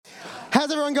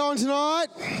How's everyone going tonight?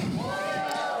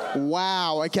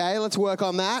 Wow, okay, let's work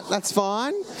on that. That's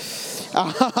fine.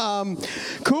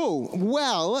 Cool.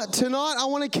 Well, tonight I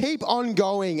want to keep on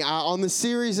going on the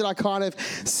series that I kind of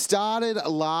started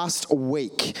last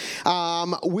week,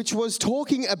 which was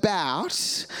talking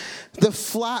about the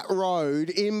flat road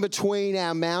in between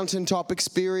our mountaintop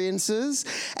experiences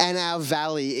and our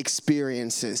valley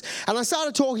experiences. And I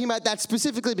started talking about that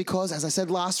specifically because, as I said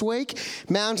last week,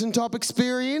 mountaintop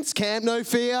experience, Camp No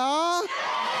Fear.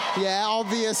 Yeah,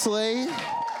 obviously.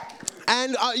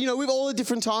 And, we've all at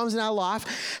different times in our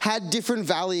life had different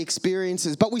valley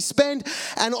experiences, but we spend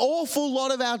an awful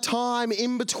lot of our time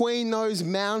in between those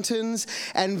mountains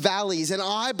and valleys. And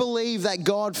I believe that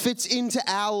God fits into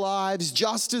our lives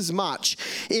just as much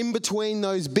in between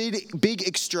those big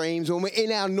extremes. When we're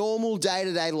in our normal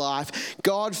day-to-day life,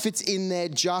 God fits in there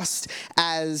just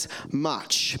as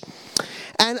much.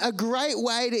 And a great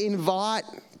way to invite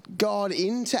God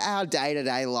into our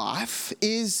day-to-day life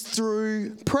is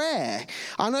through prayer.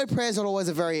 I know prayer is not always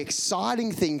a very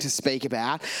exciting thing to speak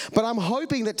about, but I'm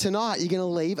hoping that tonight you're going to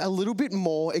leave a little bit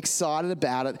more excited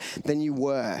about it than you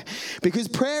were. Because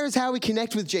prayer is how we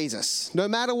connect with Jesus. No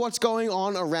matter what's going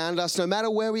on around us, no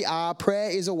matter where we are, prayer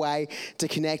is a way to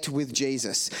connect with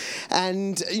Jesus.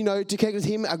 And, to connect with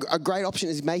him, a great option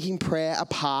is making prayer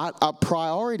a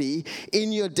priority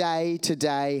in your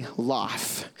day-to-day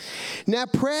life. Now,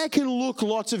 prayer can look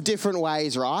lots of different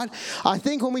ways, right? I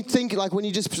think when we think,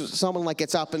 when someone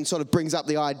gets up and sort of brings up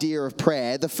the idea of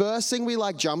prayer, the first thing we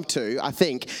jump to, I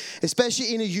think,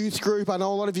 especially in a youth group, I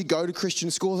know a lot of you go to Christian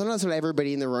schools. I know it's not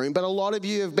everybody in the room, but a lot of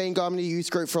you have been going to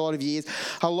youth group for a lot of years.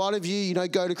 A lot of you,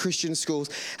 go to Christian schools.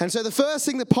 And so the first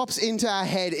thing that pops into our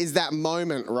head is that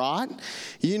moment, right?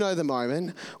 You know the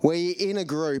moment where you're in a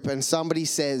group and somebody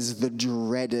says the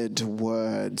dreaded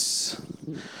words,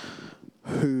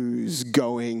 "Who's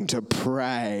going to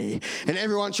pray?" And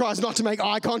everyone tries not to make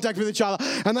eye contact with each other,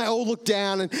 and they all look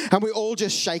down, and we all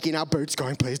just shake in our boots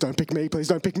going, "Please don't pick me, please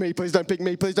don't pick me, please don't pick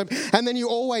me, please don't." And then you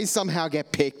always somehow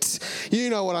get picked.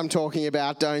 You know what I'm talking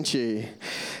about, don't you?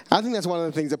 I think that's one of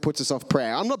the things that puts us off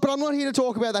prayer. I'm not here to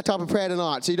talk about that type of prayer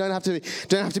tonight, so you don't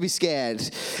have to be scared.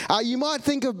 You might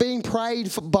think of being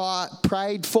prayed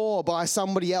for by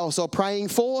somebody else, or praying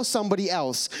for somebody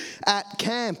else at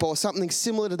camp or something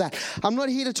similar to that. I'm not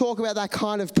here to talk about that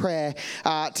kind of prayer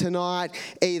tonight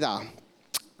either.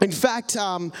 In fact,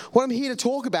 what I'm here to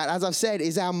talk about, as I've said,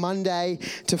 is our Monday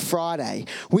to Friday.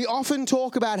 We often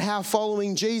talk about how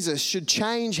following Jesus should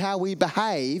change how we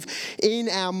behave in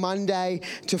our Monday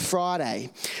to Friday.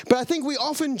 But I think we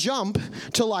often jump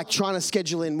to trying to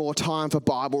schedule in more time for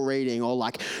Bible reading,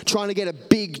 or trying to get a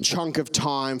big chunk of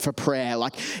time for prayer.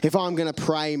 If I'm going to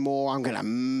pray more, I'm going to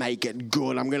make it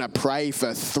good. I'm going to pray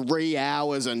for 3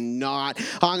 hours a night.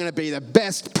 I'm going to be the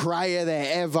best prayer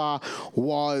there ever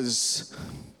was.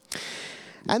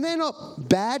 And they're not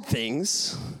bad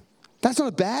things. That's not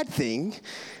a bad thing.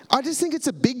 I just think it's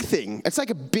a big thing. It's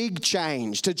a big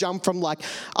change to jump from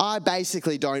I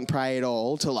basically don't pray at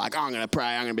all to I'm going to pray.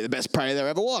 I'm going to be the best prayer there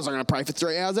ever was. I'm going to pray for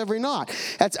 3 hours every night.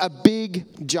 That's a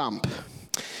big jump.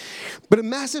 But a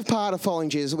massive part of following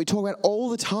Jesus that we talk about all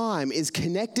the time is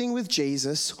connecting with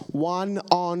Jesus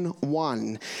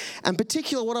one-on-one. And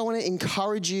particularly what I want to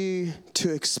encourage you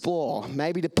to explore,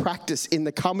 maybe to practice in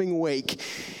the coming week,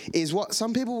 is what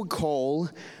some people would call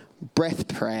breath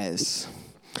prayers.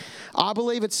 I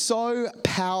believe it's so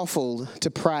powerful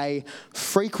to pray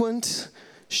frequent,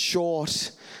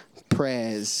 short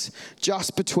prayers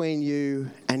just between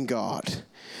you and God.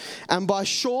 And by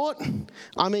short,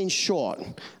 I mean short,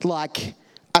 like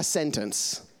a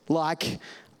sentence, like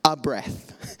a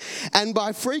breath. And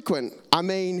by frequent, I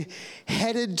mean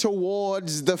headed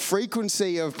towards the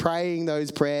frequency of praying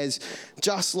those prayers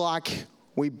just like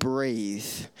we breathe.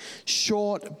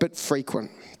 Short but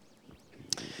frequent.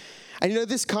 And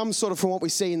this comes sort of from what we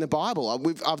see in the Bible.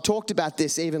 I've talked about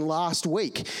this even last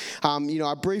week.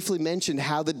 I briefly mentioned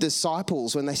how the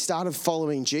disciples, when they started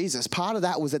following Jesus, part of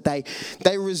that was that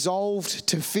they resolved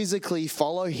to physically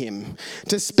follow him,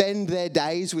 to spend their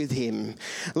days with him.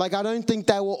 I don't think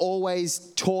they were always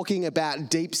talking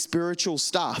about deep spiritual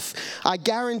stuff. I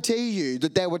guarantee you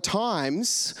that there were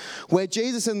times where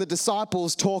Jesus and the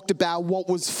disciples talked about what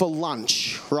was for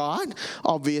lunch, right?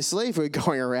 Obviously, if we're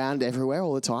going around everywhere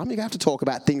all the time, you have to talk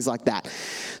about things like that.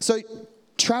 So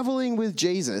traveling with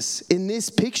Jesus in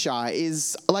this picture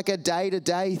is like a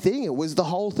day-to-day thing. It was the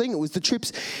whole thing. It was the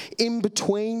trips in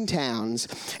between towns.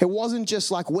 It wasn't just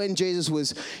like when Jesus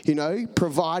was,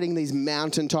 providing these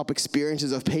mountaintop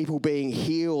experiences of people being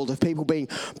healed, of people being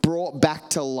brought back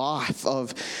to life,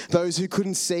 of those who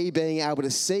couldn't see being able to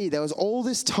see. There was all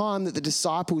this time that the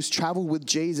disciples traveled with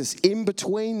Jesus in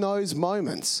between those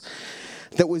moments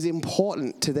that was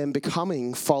important to them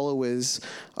becoming followers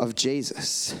of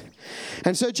Jesus.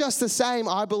 And so just the same,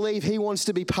 I believe he wants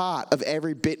to be part of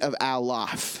every bit of our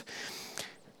life.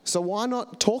 So why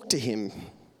not talk to him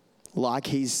like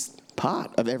he's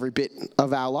part of every bit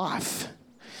of our life?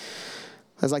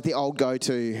 There's like the old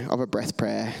go-to of a breath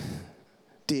prayer.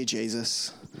 Dear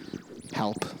Jesus,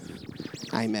 help.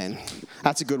 Amen.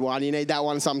 That's a good one. You need that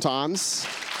one sometimes.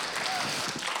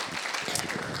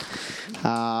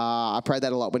 I prayed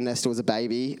that a lot when Nesta was a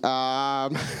baby. Or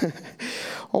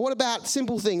what about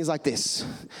simple things like this?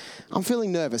 I'm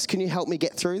feeling nervous. Can you help me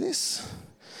get through this?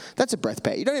 That's a breath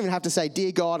prayer. You don't even have to say,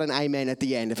 dear God and amen at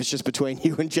the end if it's just between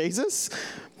you and Jesus.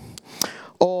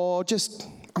 Or just,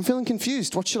 I'm feeling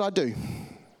confused. What should I do?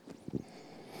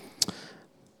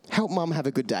 Help mum have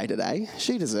a good day today.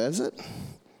 She deserves it.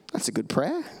 That's a good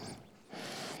prayer.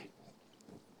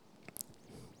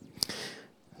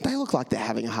 They look like they're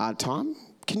having a hard time.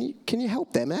 Can you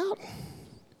help them out?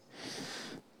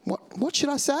 What should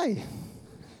I say?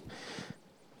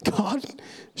 God,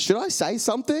 should I say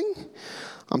something?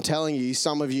 I'm telling you,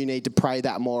 some of you need to pray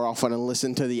that more often and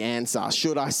listen to the answer.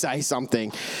 Should I say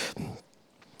something?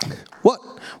 What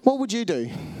would you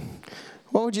do?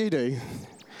 What would you do?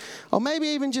 Or maybe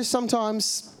even just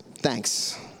sometimes,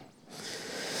 thanks.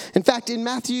 In fact, in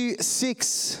Matthew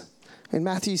 6,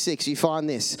 you find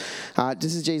this.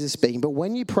 This is Jesus speaking. But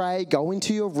when you pray, go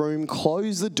into your room,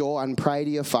 close the door, and pray to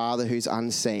your Father who's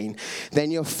unseen. Then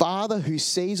your Father who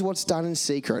sees what's done in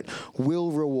secret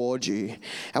will reward you.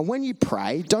 And when you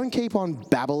pray, don't keep on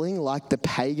babbling like the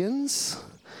pagans,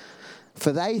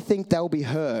 for they think they'll be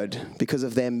heard because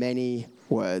of their many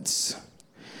words.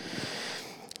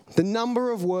 The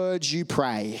number of words you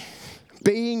pray,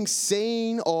 being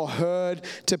seen or heard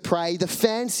to pray, the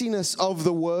fanciness of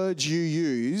the words you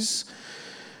use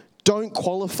don't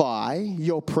qualify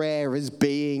your prayer as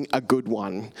being a good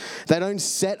one. They don't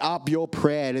set up your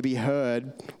prayer to be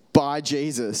heard by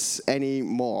Jesus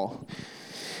anymore.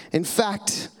 In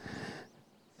fact,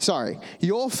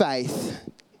 your faith,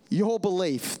 your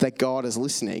belief that God is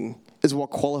listening is what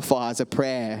qualifies a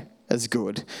prayer as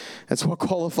good. That's what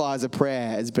qualifies a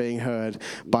prayer as being heard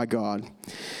by God.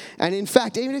 And in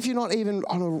fact, even if you're not even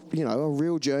on a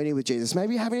real journey with Jesus,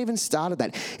 maybe you haven't even started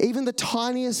that, even the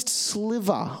tiniest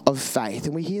sliver of faith,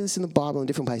 and we hear this in the Bible in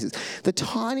different places, the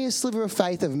tiniest sliver of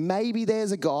faith of maybe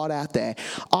there's a God out there,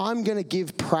 I'm going to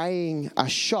give praying a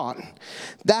shot,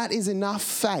 that is enough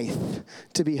faith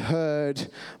to be heard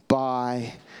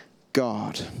by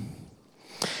God.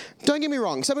 Don't get me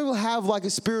wrong, some people have like a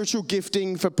spiritual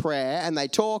gifting for prayer and they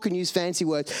talk and use fancy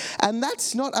words, and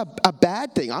that's not a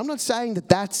bad thing. I'm not saying that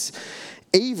that's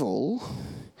evil,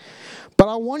 but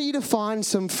I want you to find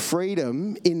some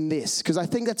freedom in this, because I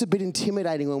think that's a bit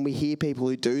intimidating when we hear people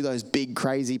who do those big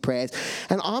crazy prayers,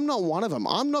 and I'm not one of them.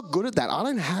 I'm not good at that. I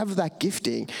don't have that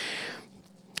gifting.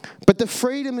 But the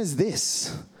freedom is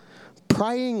this.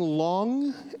 Praying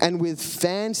long and with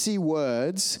fancy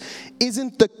words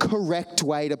isn't the correct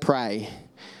way to pray.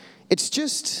 It's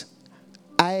just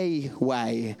a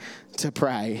way to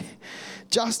pray.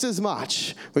 Just as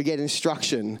much we get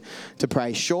instruction to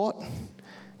pray short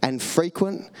and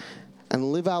frequent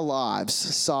and live our lives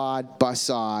side by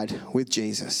side with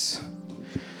Jesus.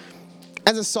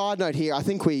 As a side note here, I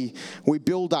think we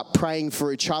build up praying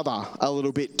for each other a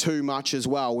little bit too much as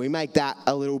well. We make that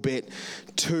a little bit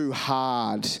too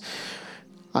hard.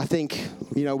 I think,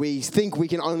 we think we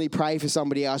can only pray for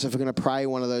somebody else if we're going to pray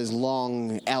one of those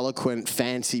long, eloquent,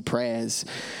 fancy prayers.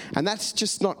 And that's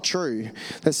just not true.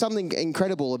 There's something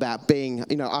incredible about being,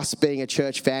 us being a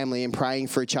church family and praying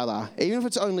for each other. Even if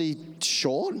it's only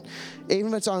short,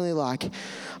 even if it's only like,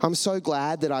 I'm so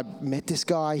glad that I met this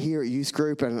guy here at youth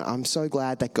group, and I'm so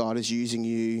glad that God is using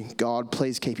you. God,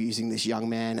 please keep using this young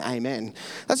man. Amen.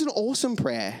 That's an awesome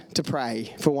prayer to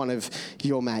pray for one of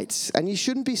your mates. And you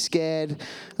shouldn't be scared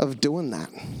of doing that.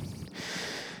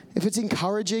 If it's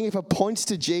encouraging, if it points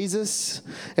to Jesus,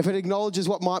 if it acknowledges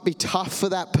what might be tough for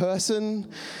that person,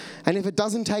 and if it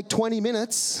doesn't take 20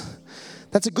 minutes,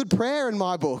 that's a good prayer in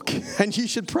my book, and you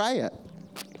should pray it.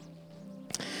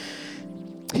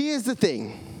 Here's the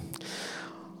thing.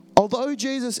 Although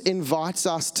Jesus invites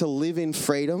us to live in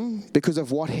freedom because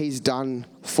of what he's done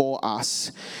for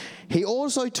us, he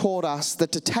also taught us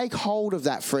that to take hold of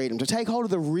that freedom, to take hold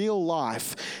of the real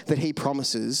life that he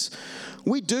promises,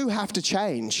 we do have to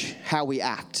change how we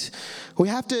act. We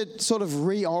have to sort of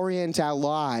reorient our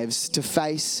lives to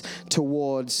face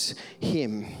towards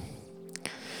him.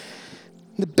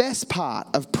 The best part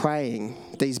of praying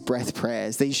these breath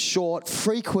prayers, these short,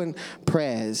 frequent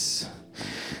prayers,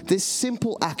 this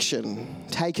simple action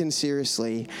taken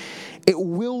seriously, it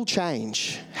will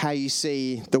change how you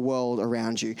see the world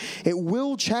around you. It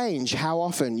will change how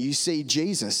often you see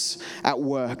Jesus at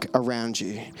work around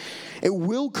you. It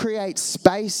will create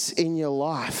space in your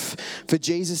life for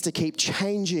Jesus to keep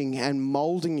changing and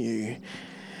molding you.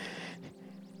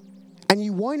 And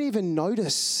you won't even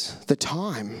notice the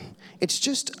time. It's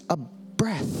just a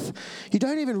breath. You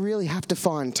don't even really have to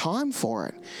find time for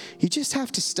it. You just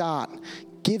have to start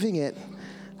giving it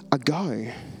a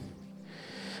go.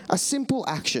 A simple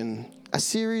action, a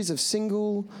series of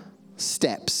single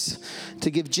steps to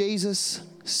give Jesus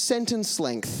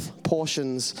sentence-length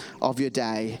portions of your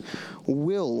day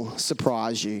will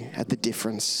surprise you at the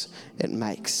difference it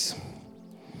makes.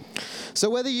 So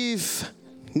whether you've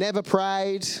never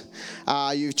prayed,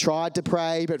 you've tried to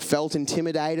pray but felt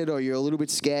intimidated, or you're a little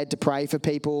bit scared to pray for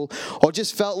people, or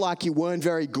just felt like you weren't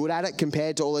very good at it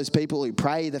compared to all those people who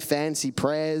pray the fancy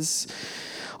prayers,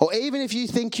 or even if you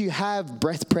think you have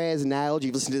breath prayers nailed,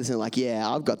 you've listened to this and like, yeah,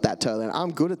 I've got that totally.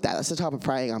 I'm good at that. That's the type of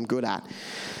praying I'm good at.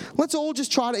 Let's all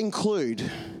just try to include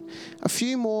a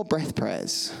few more breath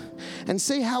prayers and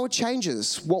see how it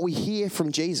changes what we hear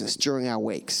from Jesus during our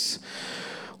weeks.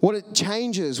 What it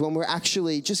changes when we're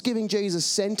actually just giving Jesus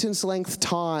sentence-length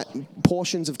time,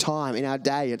 portions of time in our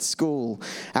day, at school,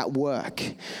 at work.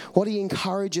 What he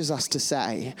encourages us to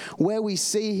say. Where we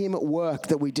see him at work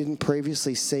that we didn't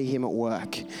previously see him at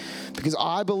work. Because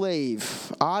I believe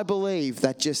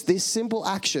that just this simple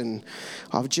action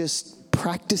of just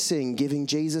practicing giving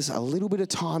Jesus a little bit of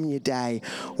time in your day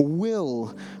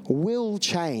will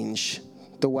change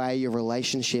the way your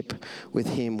relationship with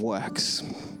him works.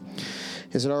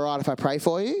 Is it all right if I pray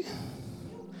for you?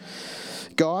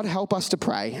 God, help us to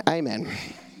pray. Amen.